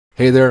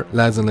Hey there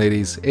lads and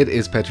ladies, it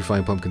is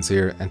Petrifying Pumpkins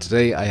here, and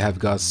today I have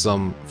got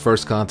some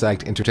First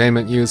Contact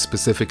entertainment news,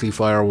 specifically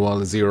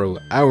Firewall 0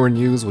 hour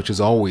news, which is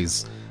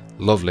always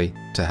lovely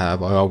to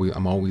have.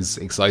 I'm always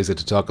excited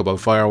to talk about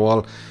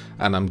Firewall,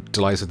 and I'm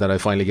delighted that I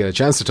finally get a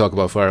chance to talk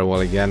about Firewall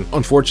again.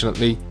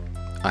 Unfortunately,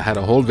 I had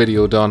a whole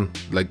video done,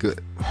 like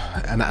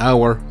an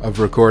hour of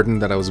recording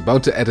that I was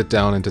about to edit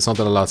down into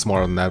something a lot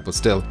smaller than that, but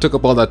still took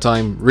up all that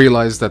time.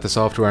 Realized that the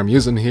software I'm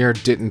using here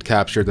didn't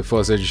capture the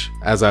footage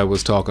as I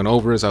was talking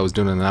over as I was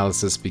doing an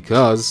analysis,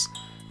 because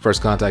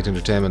First Contact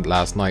Entertainment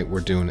last night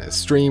were doing a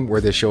stream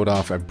where they showed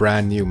off a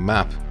brand new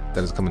map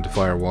that is coming to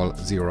Firewall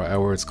 0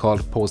 hour. It's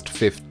called Post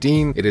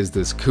 15. It is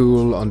this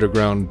cool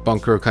underground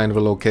bunker kind of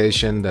a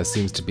location that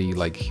seems to be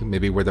like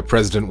maybe where the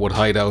president would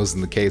hide out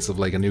in the case of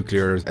like a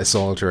nuclear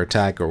assault or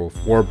attack or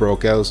if war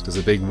broke out. There's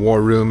a big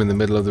war room in the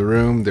middle of the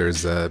room.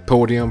 There's a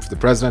podium for the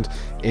president.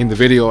 In the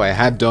video I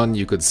had done,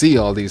 you could see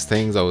all these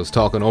things. I was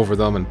talking over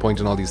them and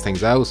pointing all these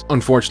things out.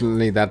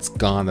 Unfortunately, that's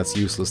gone. That's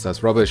useless.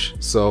 That's rubbish.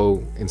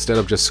 So instead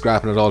of just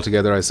scrapping it all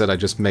together, I said I'd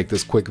just make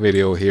this quick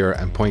video here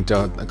and point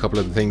out a couple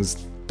of the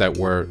things that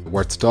were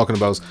worth talking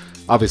about.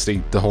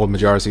 Obviously, the whole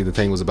majority of the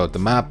thing was about the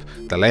map,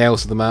 the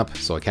layout of the map,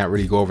 so I can't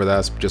really go over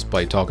that just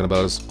by talking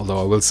about it. Although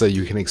I will say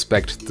you can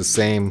expect the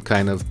same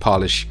kind of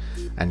polish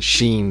and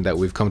sheen that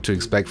we've come to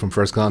expect from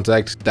First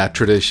Contact. That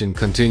tradition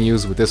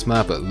continues with this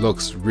map. It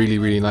looks really,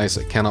 really nice.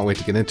 I cannot wait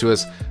to get into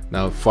it.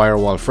 Now,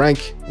 Firewall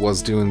Frank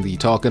was doing the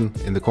talking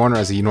in the corner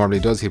as he normally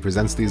does. He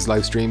presents these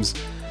live streams,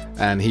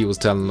 and he was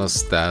telling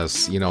us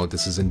that, you know,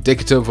 this is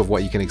indicative of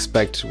what you can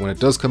expect when it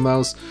does come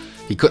out.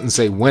 He couldn't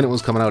say when it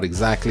was coming out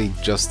exactly,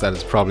 just that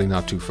it's probably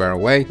not too far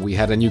away. We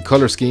had a new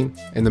color scheme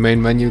in the main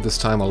menu, this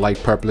time a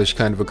light purplish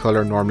kind of a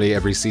color. Normally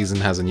every season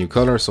has a new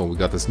color, so we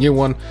got this new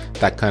one.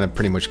 That kind of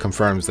pretty much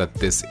confirms that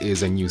this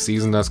is a new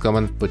season that's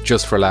coming. But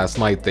just for last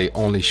night, they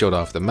only showed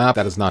off the map.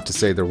 That is not to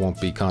say there won't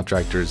be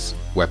contractors,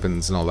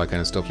 weapons and all that kind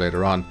of stuff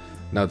later on.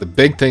 Now, the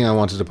big thing I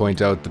wanted to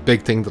point out, the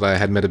big thing that I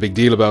had made a big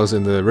deal about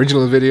in the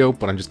original video,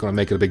 but I'm just going to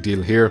make it a big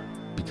deal here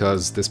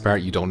because this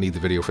part you don't need the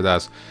video for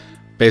that.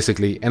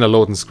 Basically, in a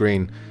loading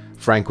screen,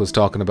 Frank was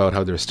talking about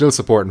how they're still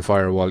supporting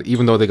Firewall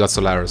even though they got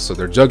Solaris, so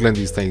they're juggling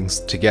these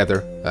things together,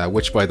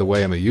 which by the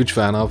way I'm a huge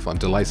fan of. I'm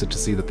delighted to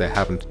see that they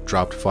haven't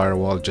dropped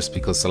Firewall just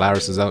because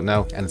Solaris is out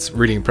now, and it's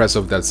really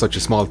impressive that such a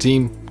small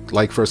team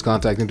like First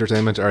Contact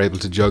Entertainment are able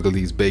to juggle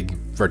these big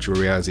virtual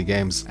reality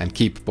games and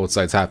keep both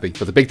sides happy.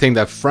 But the big thing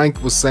that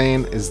Frank was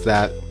saying is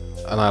that,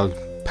 and I'll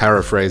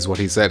paraphrase what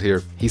he said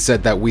here, he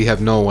said that we have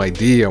no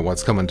idea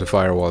what's coming to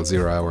Firewall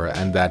 0 hour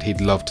and that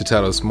he'd love to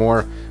tell us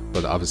more,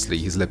 but obviously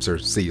his lips are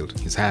sealed,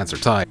 his hands are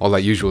tied. All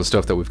that usual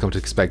stuff that we've come to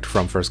expect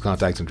from First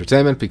Contact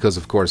Entertainment, because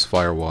of course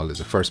Firewall is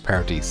a first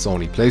party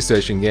Sony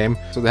PlayStation game,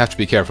 so they have to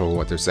be careful with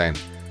what they're saying.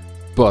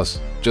 But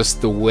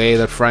just the way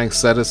that Frank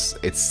said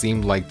it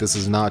seemed like this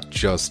is not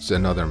just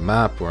another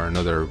map or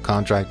another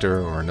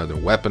contractor or another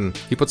weapon.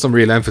 He put some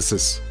real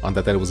emphasis on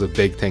that it was a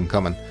big thing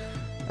coming.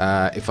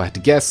 If I had to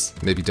guess,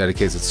 maybe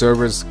dedicated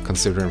servers,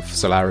 considering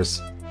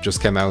Solaris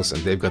just came out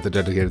and they've got the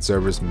dedicated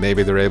servers.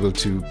 Maybe they're able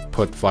to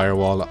put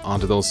Firewall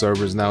onto those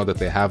servers now that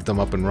they have them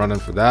up and running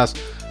for that.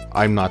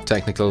 I'm not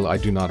technical, I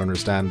do not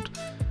understand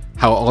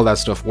how all that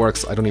stuff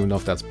works. I don't even know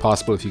if that's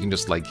possible, if you can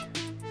just like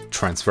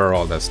transfer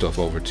all that stuff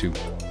over to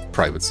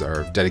private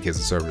or dedicated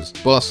servers.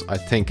 But I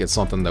think it's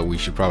something that we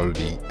should probably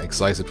be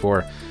excited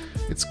for.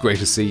 It's great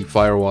to see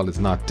Firewall is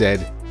not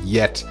dead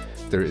yet.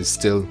 There is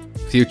still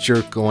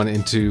future going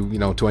into, you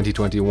know,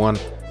 2021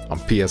 on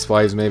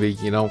PS5s maybe,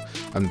 you know.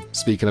 And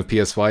speaking of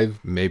PS5,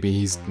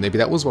 maybe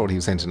that was what he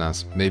was hinting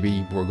at.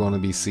 Maybe we're going to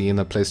be seeing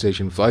a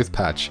PlayStation 5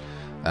 patch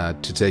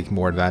to take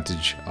more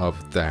advantage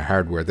of the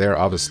hardware there.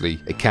 Obviously,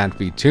 it can't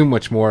be too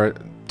much more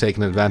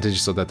taken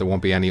advantage so that there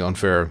won't be any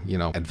unfair, you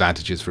know,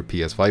 advantages for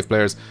PS5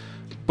 players.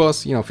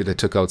 But, you know, if they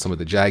took out some of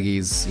the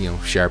jaggies, you know,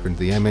 sharpened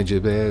the image a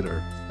bit,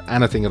 or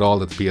anything at all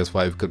that the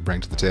PS5 could bring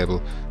to the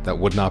table that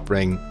would not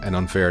bring an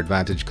unfair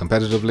advantage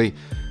competitively,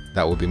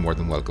 that would be more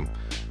than welcome.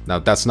 Now,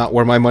 that's not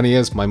where my money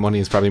is. My money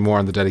is probably more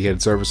on the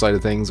dedicated server side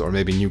of things, or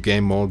maybe new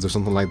game modes or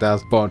something like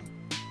that. But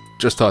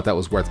just thought that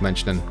was worth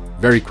mentioning.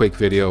 Very quick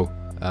video.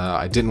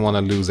 I didn't want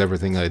to lose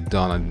everything I'd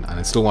done, and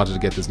I still wanted to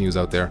get this news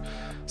out there.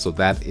 So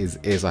that is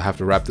it. I have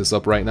to wrap this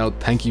up right now.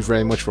 Thank you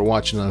very much for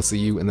watching, and I'll see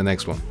you in the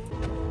next one.